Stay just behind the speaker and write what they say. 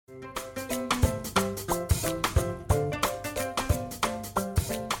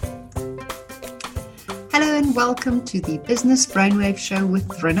and welcome to the Business Brainwave Show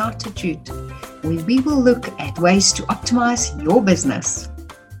with Renata Jute, where we will look at ways to optimize your business.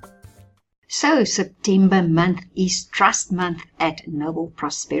 So, September month is Trust Month at Noble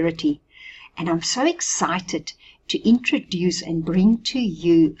Prosperity, and I'm so excited to introduce and bring to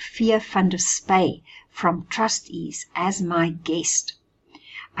you Fia van der Spey from Trustees as my guest.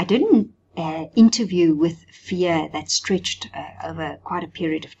 I did an interview with Fia that stretched over quite a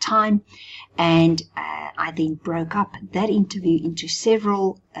period of time, and I then broke up that interview into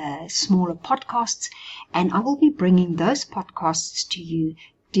several smaller podcasts, and I will be bringing those podcasts to you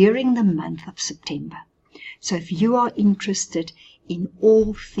during the month of September. So if you are interested in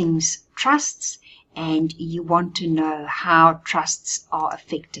all things trusts and you want to know how trusts are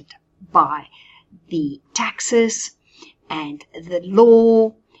affected by the taxes and the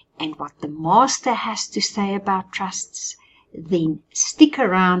law and what the master has to say about trusts, then stick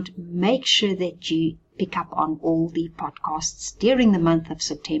around. Make sure that you pick up on all the podcasts during the month of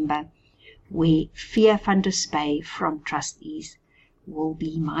September, where Fia van der Spey from Trustees will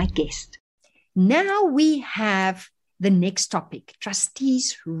be my guest. Now we have the next topic,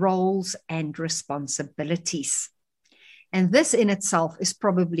 trustees' roles and responsibilities. And this in itself is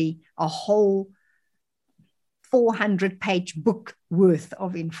probably a whole 400-page book worth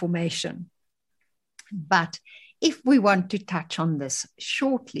of information. But if we want to touch on this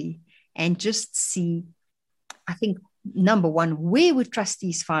shortly and just see, I think, number one, where would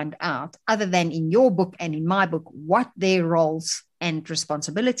trustees find out, other than in your book and in my book, what their roles and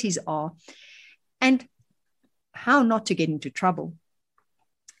responsibilities are and how not to get into trouble?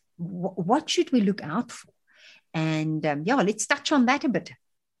 What should we look out for? And let's touch on that a bit,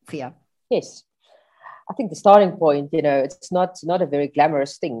 Fia. Yes. I think the starting point, it's not a very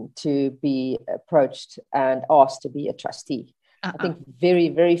glamorous thing to be approached and asked to be a trustee. I think very,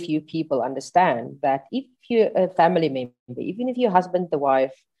 very few people understand that if you're a family member, even if your husband, the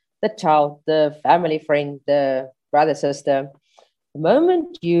wife, the child, the family friend, the brother, sister, the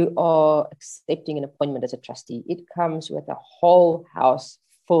moment you are accepting an appointment as a trustee, it comes with a whole house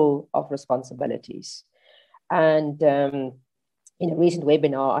full of responsibilities. And in a recent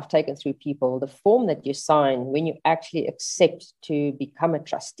webinar, I've taken through people the form that you sign when you actually accept to become a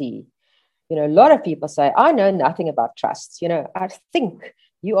trustee. A lot of people say, I know nothing about trusts. I think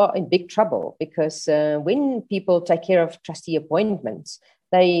you are in big trouble because when people take care of trustee appointments,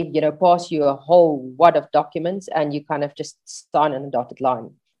 they, pass you a whole wad of documents and you kind of just sign on a dotted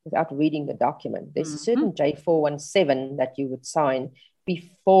line without reading the document. There's a certain J417 that you would sign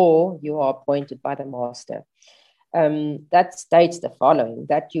before you are appointed by the master. That states the following,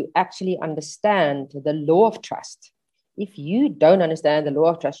 that you actually understand the law of trust. If you don't understand the law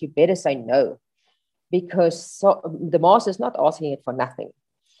of trust, you better say no, because the master is not asking it for nothing.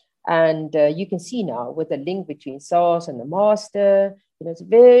 And you can see now with the link between SARS and the master, it's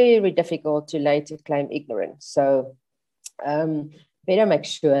very difficult to later claim ignorance. So better make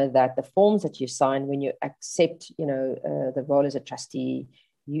sure that the forms that you sign when you accept, the role as a trustee,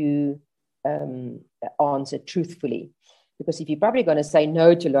 you answer truthfully. Because if you're probably going to say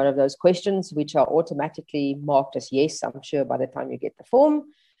no to a lot of those questions, which are automatically marked as yes, I'm sure by the time you get the form,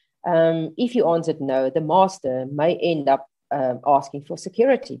 if you answered no, the master may end up asking for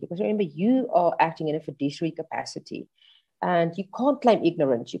security. Because remember, you are acting in a fiduciary capacity. And you can't claim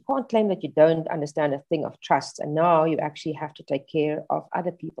ignorance. You can't claim that you don't understand a thing of trust. And now you actually have to take care of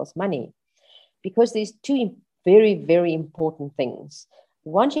other people's money. Because there's two very, very important things.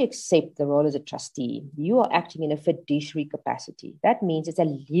 Once you accept the role as a trustee, you are acting in a fiduciary capacity. That means it's a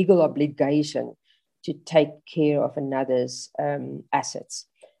legal obligation to take care of another's assets.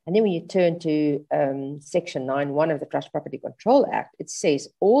 And then when you turn to Section 9.1 of the Trust Property Control Act, it says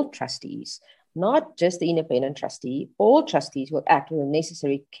all trustees, not just the independent trustee, all trustees will act with the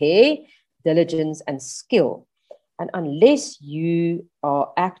necessary care, diligence, and skill. And unless you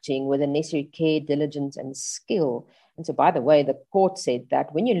are acting with the necessary care, diligence, and skill, and so, by the way, the court said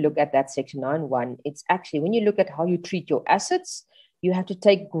that when you look at that Section 9.1, it's actually when you look at how you treat your assets, you have to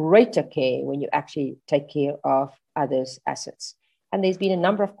take greater care when you actually take care of others' assets. And there's been a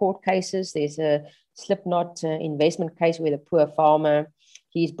number of court cases. There's a Slipknot investment case where the poor farmer,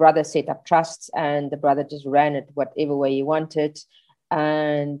 his brother set up trusts and the brother just ran it whatever way he wanted.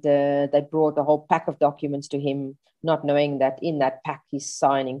 And they brought a whole pack of documents to him, not knowing that in that pack he's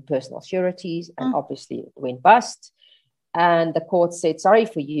signing personal sureties, and obviously it went bust. And the court said, sorry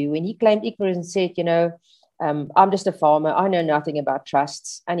for you. And he claimed ignorance and said, I'm just a farmer. I know nothing about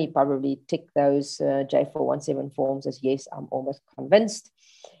trusts. And he probably ticked those J417 forms as yes, I'm almost convinced.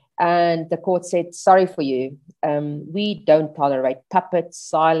 And the court said, sorry for you. We don't tolerate puppets,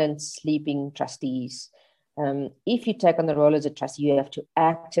 silent, sleeping trustees. If you take on the role as a trustee, you have to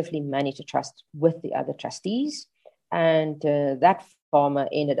actively manage the trust with the other trustees. And that farmer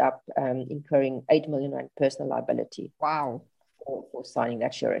ended up incurring 8 million rand personal liability. Wow. For signing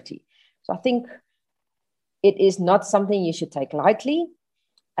that surety. So I think it is not something you should take lightly.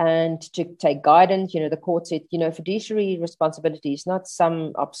 And to take guidance, the court said, fiduciary responsibility is not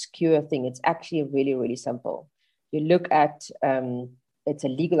some obscure thing. It's actually really, really simple. You look at, it's a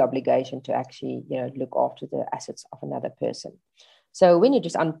legal obligation to actually, look after the assets of another person. So when you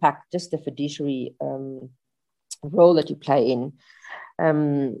just unpack just the fiduciary role that you play in,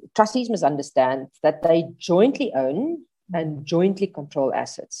 trustees must understand that they jointly own and jointly control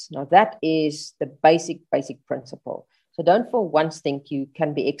assets. Now, that is the basic principle. So don't for once think you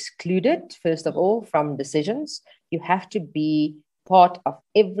can be excluded, first of all, from decisions. You have to be part of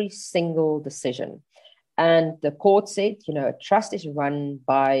every single decision. And the court said, a trust is run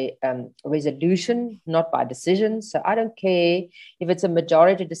by resolution, not by decisions. So I don't care if it's a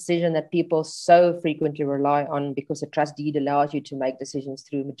majority decision that people so frequently rely on because a trust deed allows you to make decisions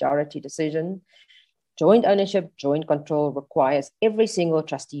through majority decision. Joint ownership, joint control requires every single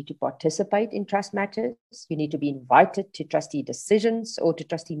trustee to participate in trust matters. You need to be invited to trustee decisions or to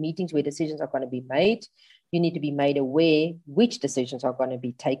trustee meetings where decisions are going to be made. You need to be made aware which decisions are going to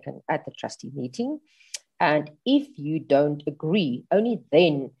be taken at the trustee meeting. And if you don't agree, only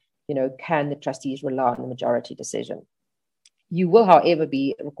then, can the trustees rely on the majority decision. You will, however,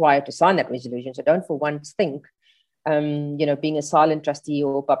 be required to sign that resolution. So don't for once think, being a silent trustee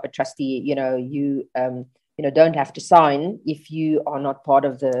or puppet trustee, you don't have to sign if you are not part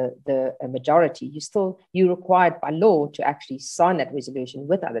of the majority. You're required by law to actually sign that resolution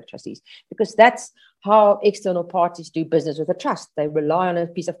with other trustees, because that's how external parties do business with a trust. They rely on a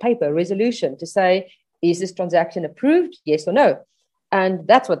piece of paper, a resolution, to say, is this transaction approved? Yes or no? And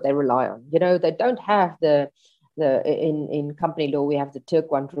that's what they rely on. They don't have in company law, we have the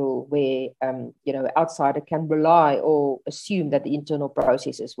Turk 1 rule where, outsider can rely or assume that the internal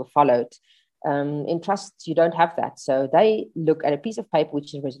processes were followed. In trusts, you don't have that. So they look at a piece of paper,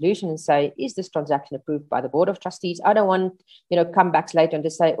 which is a resolution, and say, is this transaction approved by the Board of Trustees? I don't want, comebacks later and to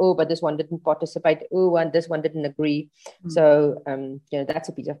say, oh, but this one didn't participate. Oh, and this one didn't agree. So, that's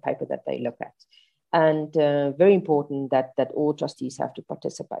a piece of paper that they look at. And very important that all trustees have to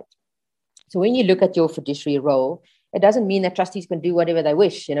participate. So when you look at your fiduciary role, it doesn't mean that trustees can do whatever they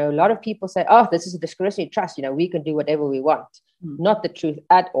wish. A lot of people say, oh, this is a discretionary trust. We can do whatever we want. Not the truth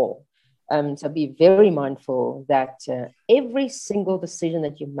at all. So be very mindful that every single decision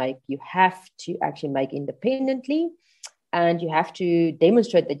that you make, you have to actually make independently, and you have to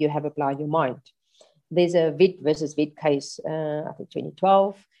demonstrate that you have applied your mind. There's a Wit versus Wit case, I think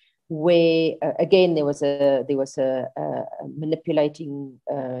 2012, where again there was a manipulating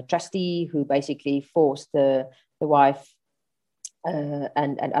trustee who basically forced the wife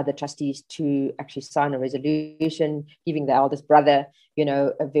and other trustees to actually sign a resolution giving the eldest brother,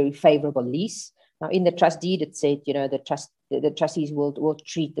 a very favorable lease. Now, in the trust deed, it said, the trustees will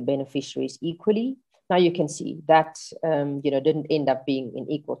treat the beneficiaries equally. Now you can see that, didn't end up being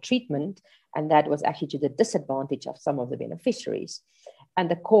in equal treatment, and that was actually to the disadvantage of some of the beneficiaries. And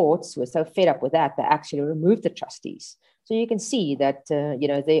the courts were so fed up with that, they actually removed the trustees. So you can see that,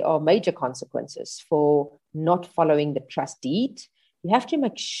 there are major consequences for not following the trust deed. You have to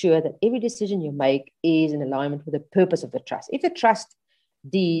make sure that every decision you make is in alignment with the purpose of the trust. If the trust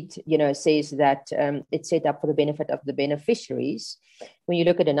deed, says that it's set up for the benefit of the beneficiaries, when you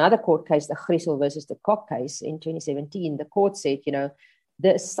look at another court case, the Grissel versus the Kok case in 2017, the court said,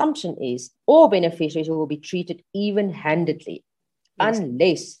 the assumption is all beneficiaries will be treated even-handedly, yes,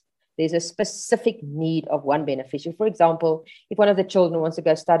 unless there's a specific need of one beneficiary. For example, if one of the children wants to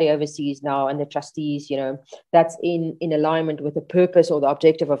go study overseas now and the trustees, that's in alignment with the purpose or the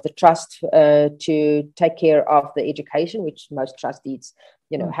objective of the trust to take care of the education, which most trust deeds,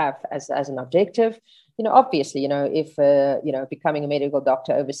 have as an objective. Obviously, if, becoming a medical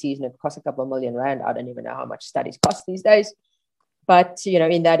doctor overseas and it costs a couple of $1 million, I don't even know how much studies cost these days. But,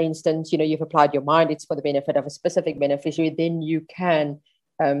 in that instance, you've applied your mind, it's for the benefit of a specific beneficiary, then you can,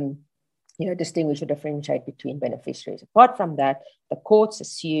 distinguish or differentiate between beneficiaries. Apart from that, the courts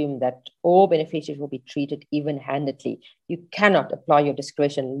assume that all beneficiaries will be treated even-handedly. You cannot apply your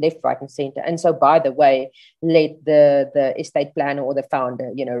discretion left, right, and center. And so, by the way, let the estate planner or the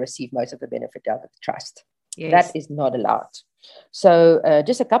founder, receive most of the benefit out of the trust. Yes. That is not allowed. So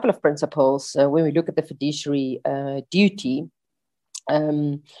just a couple of principles when we look at the fiduciary duty.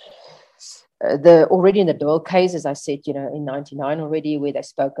 Already in the Doyle case, as I said, in 99 already, where they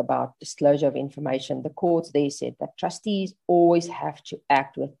spoke about disclosure of information, the courts, they said that trustees always have to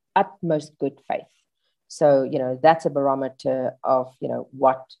act with utmost good faith. So, that's a barometer of,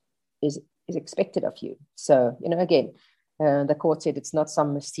 what is expected of you. So, again, the court said it's not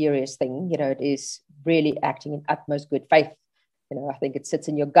some mysterious thing, it is really acting in utmost good faith. I think it sits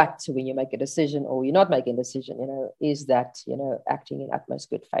in your gut when you make a decision or you're not making a decision, is that, acting in utmost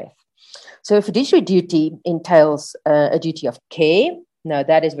good faith. So a fiduciary duty entails a duty of care. Now,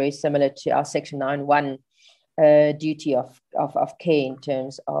 that is very similar to our Section 9(1 duty of care in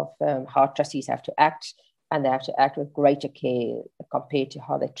terms of how trustees have to act, and they have to act with greater care compared to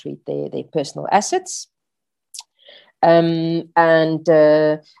how they treat their personal assets. And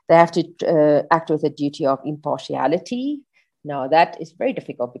they have to act with a duty of impartiality. Now, that is very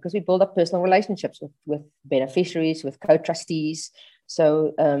difficult because we build up personal relationships with beneficiaries, with co-trustees.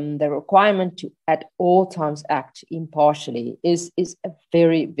 So the requirement to at all times act impartially is a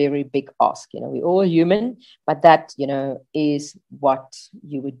very, very big ask. We're all human, but that, is what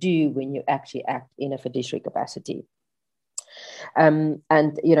you would do when you actually act in a fiduciary capacity. And,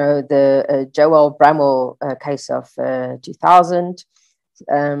 the Joel Bramwell case of 2000,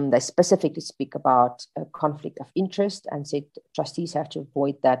 they specifically speak about a conflict of interest and said trustees have to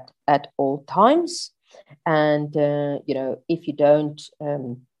avoid that at all times. And, if you don't,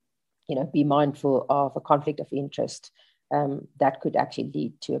 be mindful of a conflict of interest, that could actually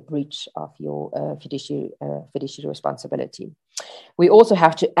lead to a breach of your fiduciary responsibility. We also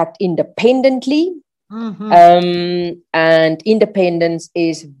have to act independently. Mm-hmm. And independence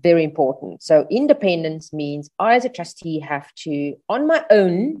is very important. So independence means I, as a trustee, have to, on my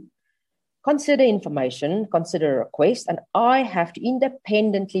own, consider information, consider a request, and I have to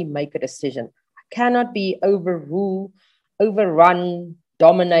independently make a decision. I cannot be overruled, overrun,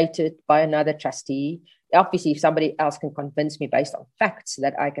 dominated by another trustee. Obviously, if somebody else can convince me based on facts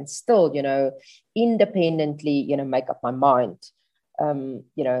that I can still, independently, make up my mind,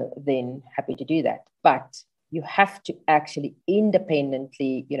 then happy to do that. But you have to actually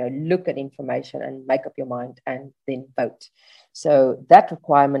independently, look at information and make up your mind and then vote. So that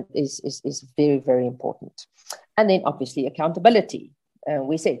requirement is very, very important. And then obviously accountability.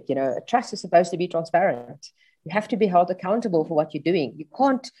 We said, a trust is supposed to be transparent. You have to be held accountable for what you're doing. You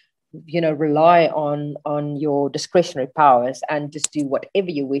can't, rely on your discretionary powers and just do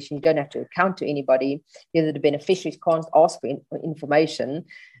whatever you wish. And you don't have to account to anybody. The beneficiaries can't ask for information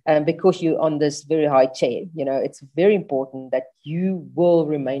because you're on this very high chair. It's very important that you will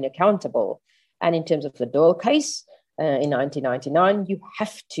remain accountable. And in terms of the Doyle case in 1999, you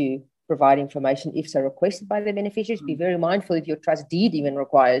have to provide information if so requested by the beneficiaries. Be very mindful if your trust deed even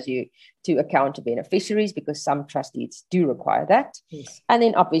requires you to account to beneficiaries, because some trust deeds do require that. Yes. And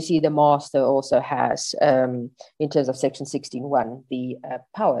then obviously the master also has, in terms of Section 16(1), the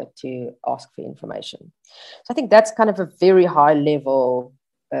power to ask for information. So I think that's kind of a very high level,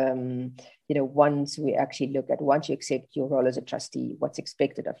 once we actually look at, once you accept your role as a trustee, what's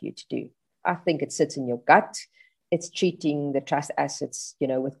expected of you to do. I think it sits in your gut. It's treating the trust assets,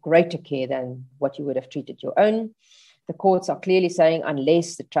 with greater care than what you would have treated your own. The courts are clearly saying,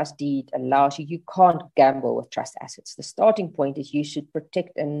 unless the trust deed allows you, you can't gamble with trust assets. The starting point is you should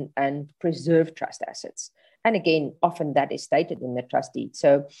protect and preserve trust assets. And again, often that is stated in the trust deed.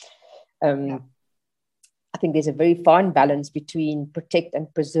 So I think there's a very fine balance between protect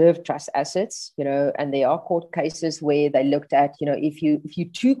and preserve trust assets, and there are court cases where they looked at, if you're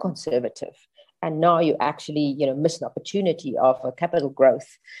too conservative, and now you actually, miss an opportunity of a capital growth,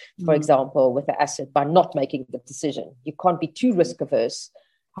 for example, with the asset by not making the decision. You can't be too risk averse.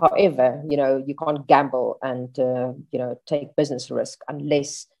 However, you can't gamble and, take business risk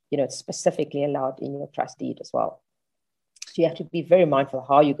unless, it's specifically allowed in your trust deed as well. So you have to be very mindful of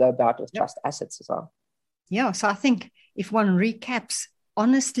how you go about with trust assets as well. Yeah. So I think if one recaps,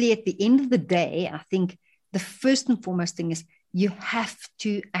 honestly, at the end of the day, I think the first and foremost thing is, you have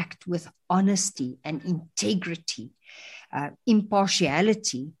to act with honesty and integrity,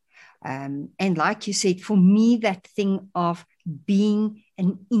 impartiality. And like you said, for me, that thing of being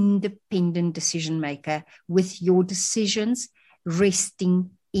an independent decision maker with your decisions resting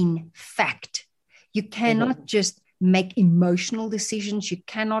in fact. You cannot just make emotional decisions. You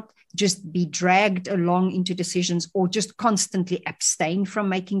cannot just be dragged along into decisions or just constantly abstain from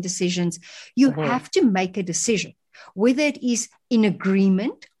making decisions. You have to make a decision. Whether it is in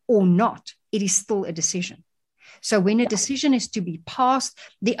agreement or not, it is still a decision. So when a decision is to be passed,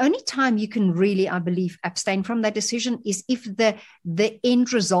 the only time you can really, I believe, abstain from that decision is if the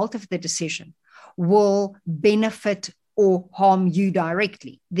end result of the decision will benefit or harm you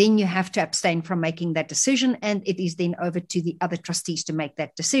directly. Then you have to abstain from making that decision, and it is then over to the other trustees to make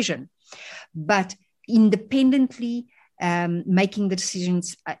that decision. But independently, making the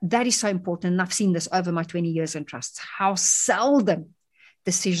decisions. That is so important. And I've seen this over my 20 years in trusts, how seldom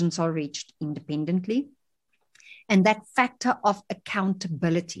decisions are reached independently. And that factor of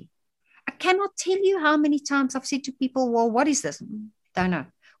accountability. I cannot tell you how many times I've said to people, well, what is this? Don't know.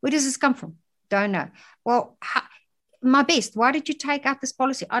 Where does this come from? Don't know. Well, my best, why did you take out this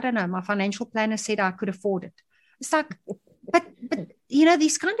policy? I don't know. My financial planner said I could afford it. It's like, but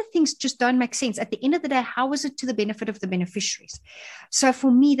these kind of things just don't make sense. At the end of the day, how is it to the benefit of the beneficiaries? So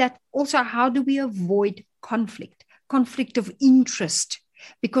for me, that also, how do we avoid conflict of interest?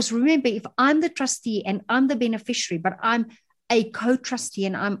 Because remember, if I'm the trustee and I'm the beneficiary, but I'm a co-trustee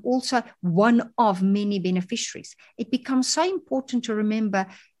and I'm also one of many beneficiaries, it becomes so important to remember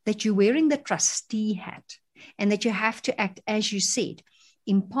that you're wearing the trustee hat and that you have to act, as you said,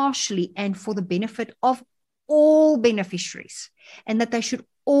 impartially and for the benefit of all beneficiaries, and that they should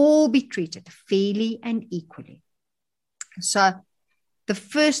all be treated fairly and equally. So the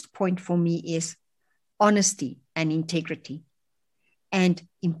first point for me is honesty and integrity and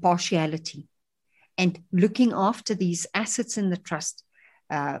impartiality, and looking after these assets in the trust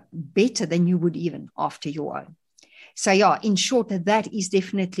better than you would even after your own. So yeah, in short, that is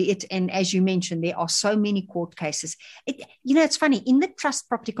definitely it. And as you mentioned, there are so many court cases. It's funny, in the Trust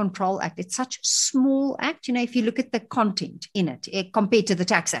Property Control Act, it's such a small act. If you look at the content in it, compared to the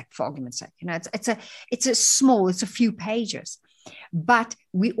Tax Act, for argument's sake, it's a few pages. But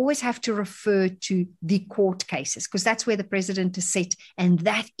we always have to refer to the court cases, because that's where the president is set, and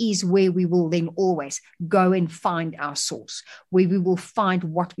that is where we will then always go and find our source, where we will find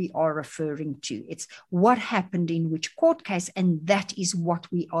what we are referring to. It's what happened in which court case, and that is what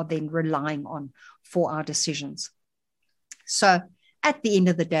we are then relying on for our decisions. So at the end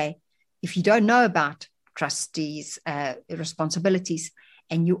of the day, if you don't know about trustees' responsibilities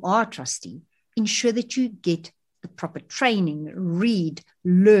and you are a trustee, ensure that you get the proper training, read,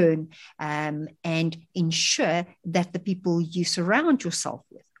 learn, and ensure that the people you surround yourself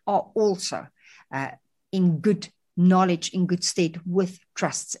with are also in good knowledge, in good state with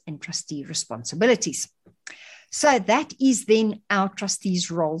trusts and trustee responsibilities. So that is then our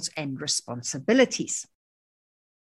trustees' roles and responsibilities.